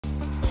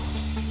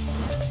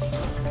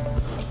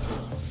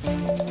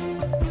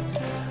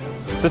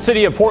The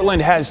city of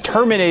Portland has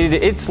terminated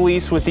its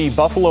lease with the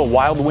Buffalo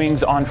Wild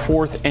Wings on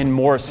 4th and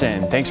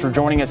Morrison. Thanks for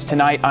joining us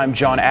tonight. I'm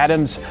John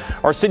Adams.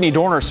 Our Sydney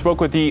Dorner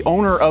spoke with the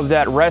owner of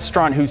that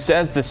restaurant who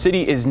says the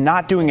city is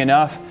not doing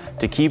enough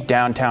to keep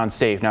downtown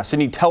safe. Now,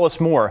 Sydney, tell us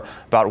more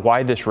about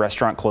why this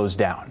restaurant closed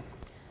down.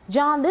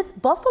 John, this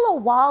Buffalo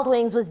Wild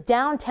Wings was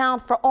downtown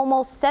for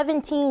almost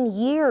 17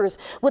 years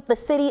with the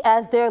city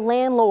as their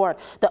landlord.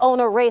 The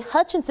owner, Ray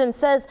Hutchinson,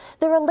 says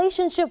the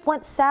relationship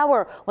went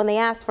sour when they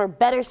asked for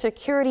better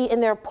security in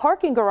their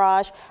parking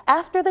garage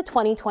after the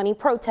 2020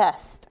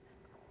 protest.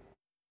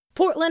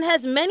 Portland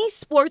has many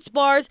sports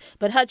bars,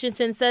 but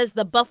Hutchinson says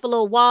the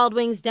Buffalo Wild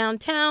Wings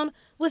downtown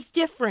was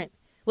different,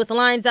 with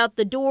lines out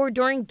the door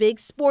during big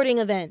sporting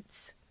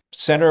events.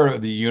 Center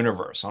of the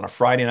universe on a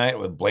Friday night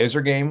with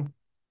Blazer game.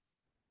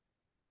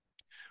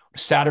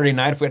 Saturday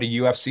night, if we had a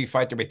UFC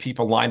fight, there'd be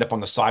people lined up on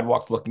the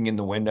sidewalks looking in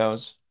the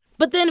windows.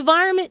 But the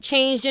environment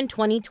changed in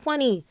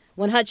 2020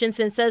 when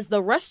Hutchinson says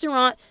the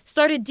restaurant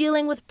started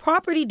dealing with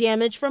property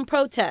damage from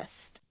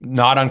protests.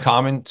 Not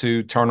uncommon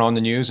to turn on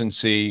the news and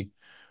see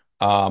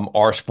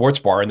our sports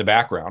bar in the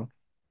background.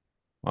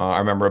 I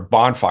remember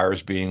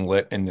bonfires being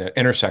lit in the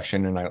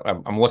intersection, and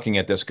I'm looking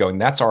at this going,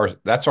 that's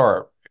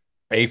our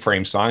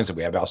A-frame signs that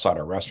we have outside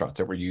our restaurants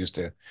that were used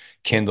to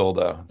kindle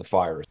the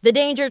fires. The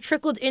danger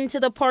trickled into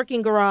the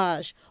parking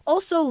garage,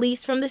 also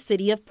leased from the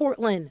city of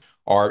Portland.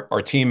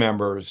 Our team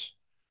members,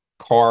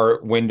 car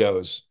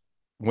windows,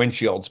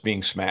 windshields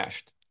being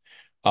smashed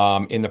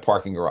in the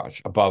parking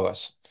garage above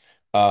us.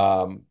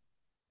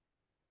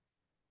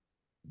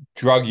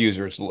 Drug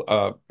users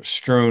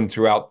strewn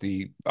throughout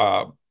the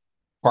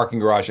parking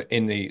garage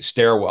in the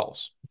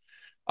stairwells.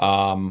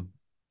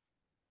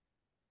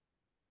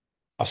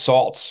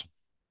 Assaults.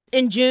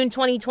 In June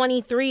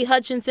 2023,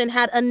 Hutchinson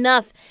had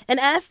enough and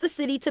asked the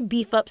city to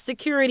beef up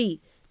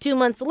security. 2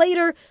 months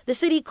later, the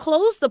city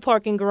closed the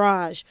parking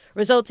garage,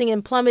 resulting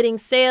in plummeting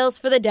sales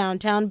for the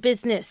downtown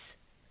business.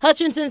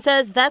 Hutchinson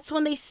says that's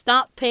when they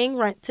stopped paying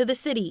rent to the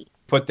city.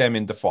 Put them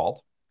in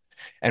default,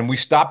 and we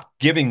stopped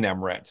giving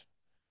them rent.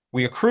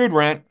 We accrued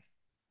rent.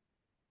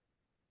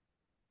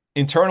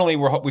 Internally,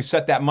 we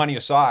set that money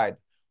aside.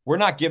 We're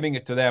not giving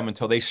it to them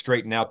until they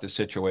straighten out the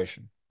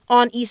situation.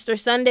 On Easter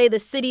Sunday, the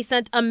city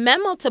sent a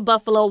memo to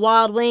Buffalo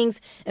Wild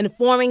Wings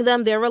informing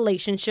them their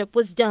relationship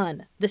was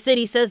done. The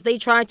city says they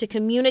tried to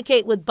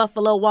communicate with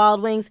Buffalo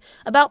Wild Wings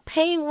about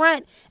paying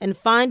rent and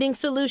finding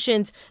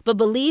solutions, but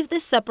believe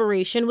this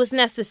separation was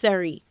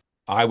necessary.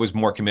 I was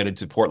more committed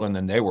to Portland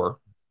than they were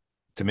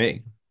to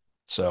me,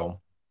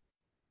 so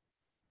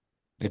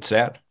it's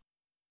sad.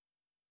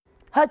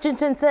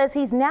 Hutchinson says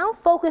he's now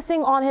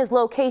focusing on his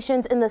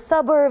locations in the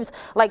suburbs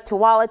like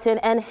Tualatin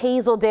and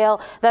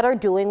Hazeldale that are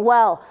doing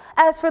well.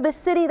 As for the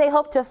city, they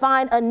hope to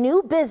find a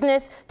new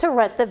business to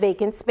rent the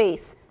vacant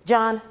space.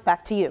 John,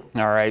 back to you.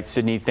 All right,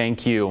 Sydney,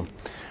 thank you.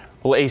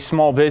 Well, a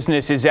small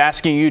business is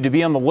asking you to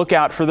be on the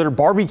lookout for their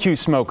barbecue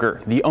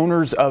smoker. The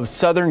owners of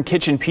Southern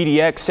Kitchen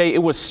PDX say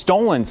it was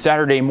stolen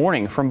Saturday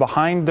morning from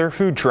behind their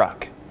food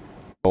truck.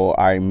 So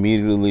I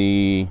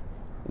immediately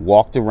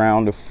walked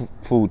around the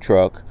food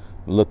truck,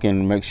 looking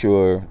to make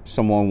sure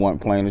someone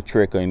wasn't playing a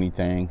trick or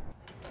anything.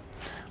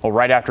 Well,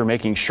 right after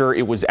making sure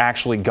it was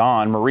actually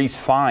gone, Maurice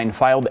Fine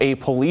filed a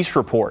police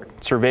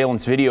report.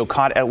 Surveillance video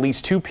caught at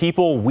least 2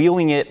 people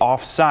wheeling it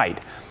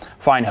off-site.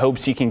 Fine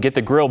hopes he can get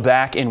the grill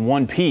back in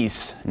one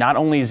piece. Not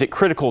only is it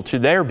critical to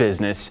their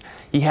business,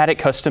 he had it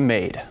custom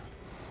made.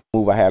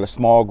 I had a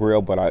small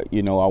grill, but I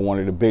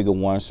wanted a bigger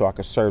one so I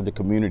could serve the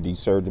community,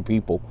 serve the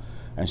people.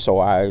 And so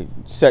I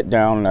sat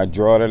down and I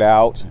drawed it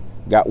out,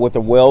 got with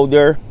a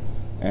welder,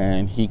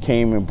 and he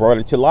came and brought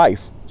it to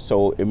life.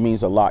 So it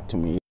means a lot to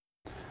me.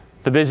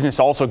 The business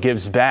also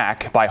gives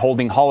back by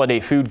holding holiday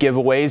food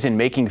giveaways and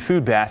making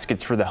food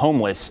baskets for the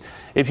homeless.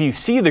 If you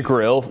see the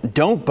grill,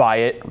 don't buy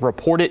it,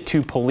 report it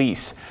to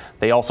police.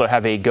 They also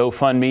have a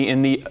GoFundMe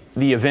in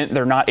the event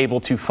they're not able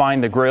to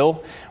find the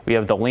grill. We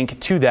have the link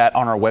to that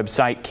on our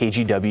website,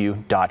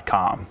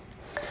 kgw.com.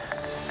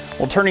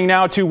 Well, turning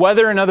now to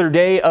weather, another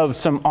day of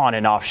some on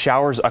and off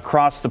showers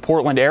across the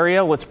Portland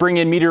area. Let's bring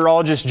in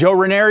meteorologist Joe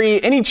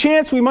Ranieri. Any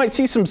chance we might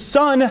see some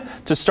sun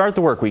to start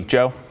the work week,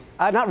 Joe?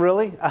 Not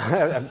really.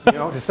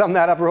 To sum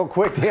that up real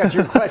quick to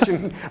answer your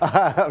question,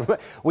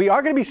 we are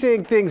going to be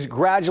seeing things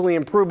gradually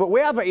improve, but we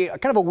have a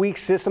kind of a weak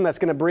system that's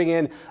going to bring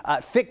in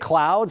thick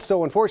clouds.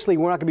 So unfortunately,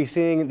 we're not going to be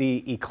seeing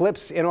the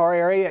eclipse in our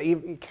area. You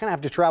kind of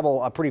have to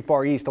travel pretty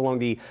far east along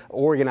the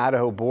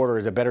Oregon-Idaho border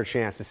is a better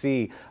chance to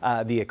see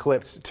the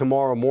eclipse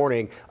tomorrow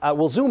morning.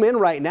 We'll zoom in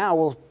right now.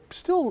 We'll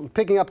still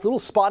picking up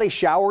little spotty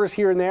showers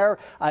here and there.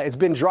 It's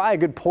been dry a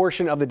good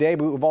portion of the day,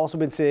 but we've also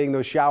been seeing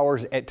those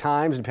showers at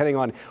times, depending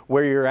on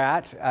where you're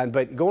at.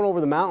 But going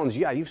over the mountains,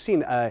 yeah, you've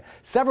seen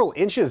several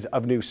inches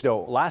of new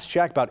snow. Last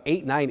check, about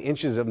 8-9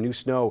 inches of new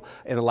snow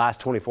in the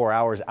last 24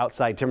 hours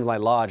outside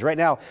Timberline Lodge. Right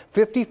now,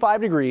 55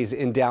 degrees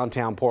in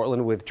downtown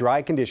Portland with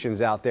dry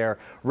conditions out there.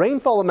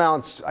 Rainfall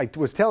amounts, I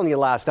was telling you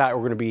last night, were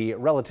going to be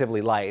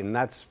relatively light, and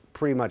that's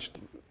pretty much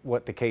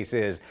what the case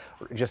is.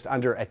 Just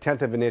under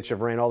 1/10 of an inch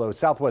of rain, although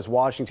Southwest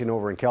Washington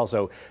over in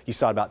Kelso, you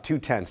saw about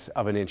 2/10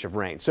 of an inch of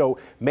rain. So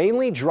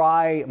mainly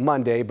dry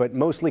Monday, but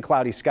mostly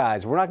cloudy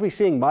skies. We're not going to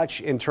be seeing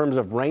much in terms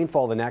of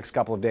rainfall the next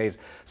couple of days.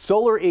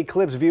 Solar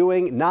eclipse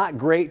viewing, not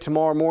great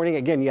tomorrow morning.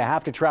 Again, you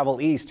have to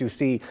travel east to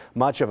see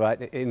much of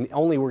it, and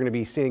only we're going to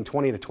be seeing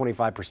 20 to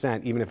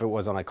 25%, even if it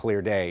was on a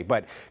clear day.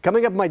 But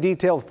coming up in my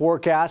detailed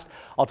forecast,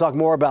 I'll talk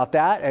more about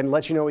that and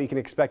let you know what you can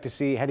expect to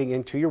see heading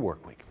into your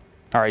work week.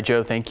 All right,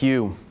 Joe, thank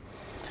you.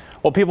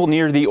 Well, people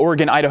near the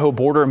Oregon-Idaho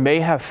border may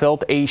have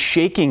felt a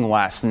shaking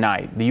last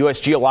night. The U.S.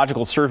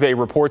 Geological Survey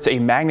reports a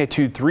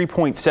magnitude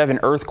 3.7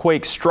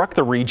 earthquake struck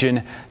the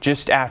region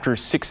just after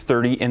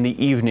 6:30 in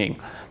the evening.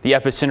 The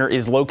epicenter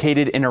is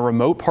located in a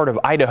remote part of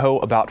Idaho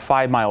about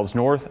 5 miles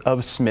north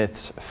of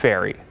Smith's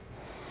Ferry.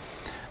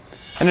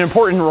 An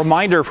important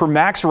reminder for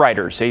MAX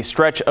riders. A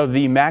stretch of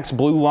the MAX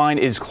Blue Line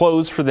is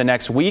closed for the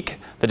next week.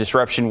 The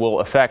disruption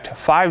will affect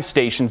 5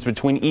 stations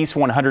between East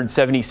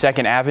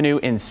 172nd Avenue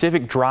and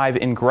Civic Drive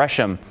in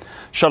Gresham.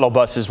 Shuttle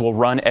buses will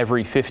run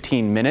every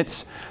 15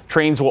 minutes.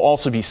 Trains will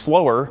also be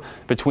slower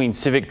between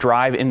Civic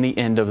Drive and the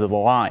end of the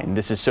line.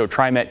 This is so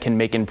TriMet can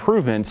make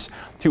improvements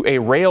to a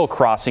rail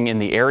crossing in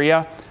the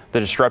area. The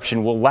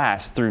disruption will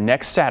last through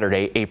next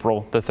Saturday,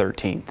 April the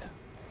 13th.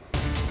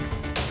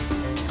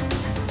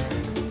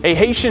 A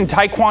Haitian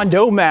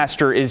Taekwondo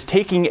master is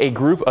taking a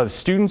group of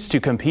students to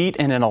compete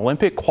in an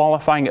Olympic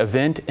qualifying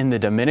event in the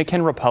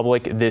Dominican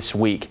Republic this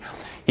week.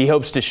 He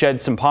hopes to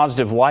shed some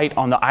positive light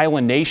on the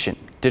island nation.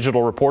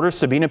 Digital reporter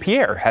Sabina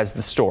Pierre has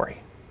the story.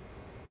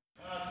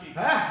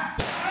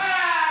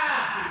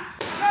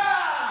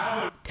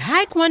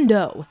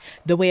 Taekwondo,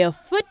 the way of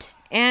foot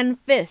and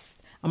fist,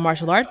 a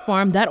martial art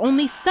form that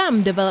only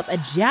some develop a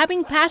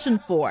jabbing passion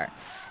for.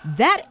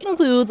 That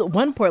includes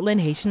one Portland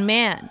Haitian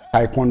man.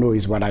 Taekwondo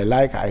is what I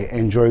like. I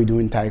enjoy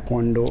doing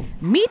Taekwondo.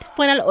 Meet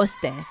Fuenal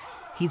Oste.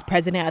 He's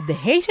president of the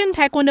Haitian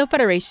Taekwondo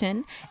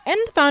Federation and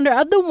founder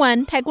of the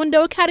One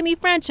Taekwondo Academy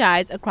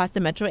franchise across the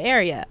metro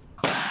area.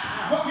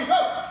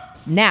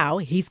 Now,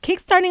 he's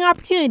kickstarting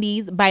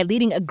opportunities by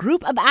leading a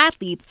group of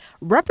athletes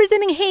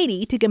representing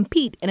Haiti to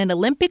compete in an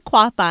Olympic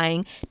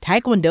qualifying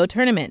Taekwondo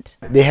tournament.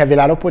 They have a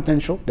lot of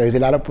potential. There is a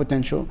lot of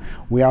potential.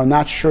 We are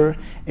not sure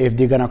if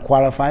they're going to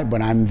qualify,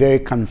 but I'm very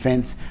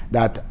convinced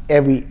that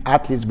every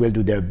athlete will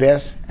do their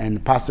best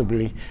and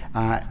possibly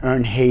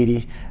earn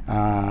Haiti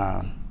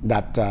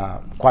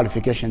that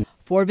qualification.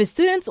 4 of his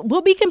students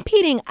will be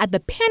competing at the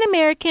Pan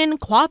American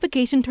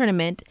Qualification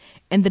Tournament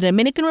in the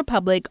Dominican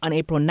Republic on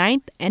April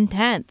 9th and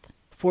 10th.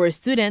 For his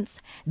students,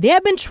 they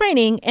have been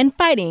training and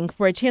fighting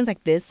for a chance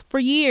like this for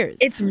years.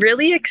 It's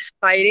really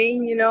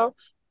exciting, you know.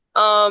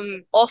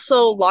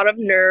 Also a lot of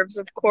nerves,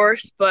 of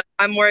course, but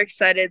I'm more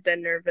excited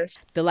than nervous.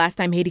 The last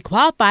time Haiti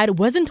qualified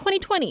was in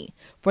 2020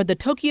 for the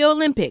Tokyo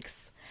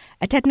Olympics.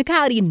 A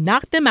technicality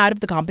knocked them out of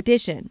the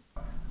competition.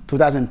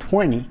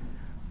 2020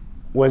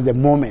 was the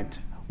moment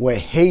where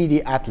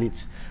Haiti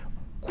athletes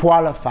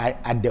qualified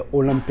at the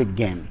Olympic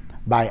Games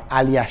by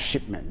Aliyah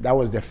shipment. That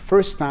was the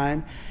first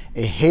time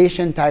a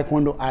Haitian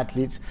Taekwondo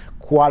athlete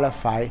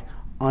qualify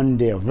on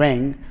the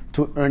ring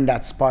to earn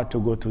that spot to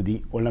go to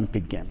the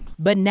Olympic Games.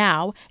 But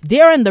now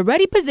they're in the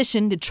ready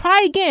position to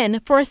try again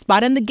for a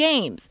spot in the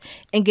Games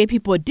and give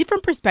people a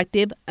different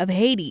perspective of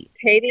Haiti.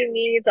 Haiti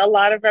needs a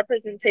lot of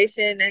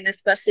representation, and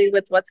especially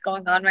with what's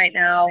going on right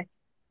now,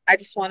 I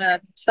just want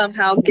to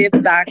somehow give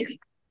back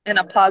in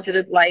a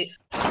positive light.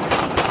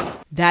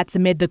 That's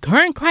amid the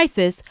current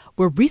crisis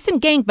where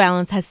recent gang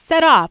violence has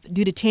set off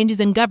due to changes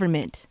in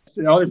government.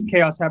 All this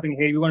chaos happening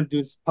here, we want to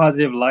do this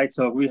positive light.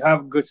 So we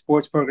have good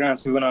sports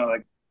programs. We want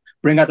to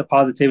bring out the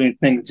positivity and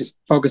think, just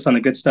focus on the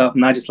good stuff,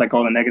 not just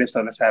all the negative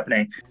stuff that's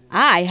happening.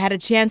 I had a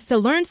chance to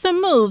learn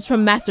some moves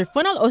from Master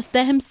Fuenal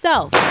Oste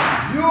himself.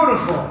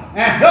 Beautiful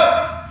and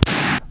up.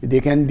 They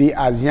can be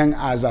as young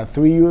as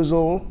 3 years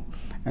old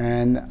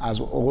and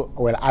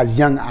as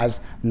young as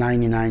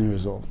 99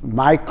 years old.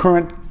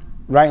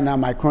 Right now,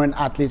 my current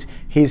athlete,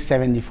 he's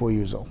 74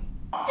 years old.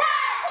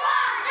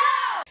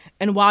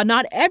 And while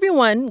not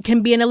everyone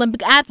can be an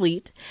Olympic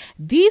athlete,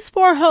 these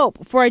 4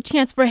 hope for a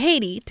chance for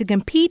Haiti to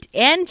compete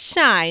and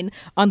shine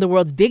on the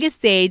world's biggest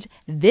stage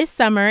this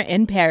summer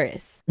in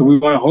Paris. We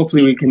want to,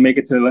 hopefully we can make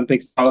it to the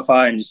Olympics,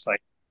 qualify, and just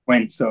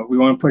win. So we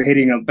want to put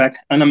Haiti back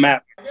on the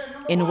map.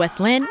 In West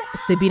Lynn,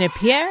 Sabina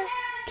Pierre,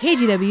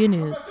 KGW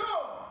News.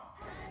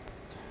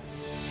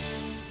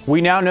 We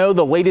now know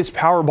the latest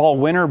Powerball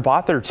winner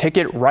bought their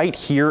ticket right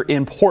here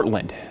in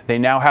Portland. They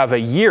now have a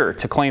year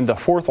to claim the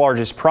 4th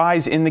largest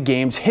prize in the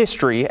game's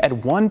history at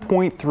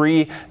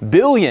 $1.3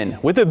 billion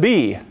with a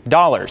B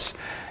dollars.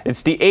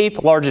 It's the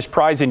 8th largest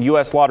prize in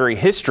U.S. lottery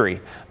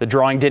history. The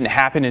drawing didn't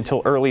happen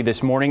until early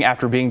this morning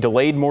after being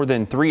delayed more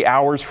than 3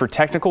 hours for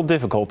technical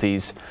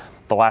difficulties.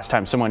 The last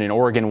time someone in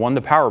Oregon won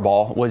the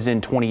Powerball was in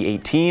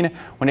 2018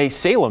 when a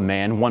Salem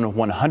man won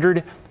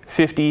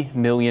 $150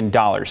 million.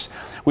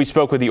 We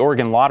spoke with the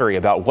Oregon Lottery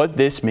about what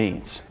this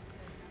means.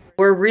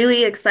 We're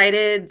really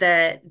excited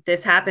that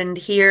this happened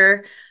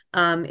here.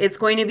 It's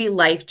going to be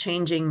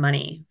life-changing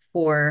money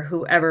for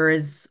whoever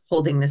is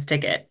holding this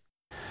ticket.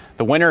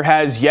 The winner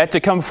has yet to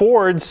come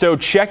forward, so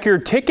check your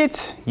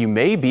tickets. You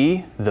may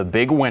be the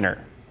big winner.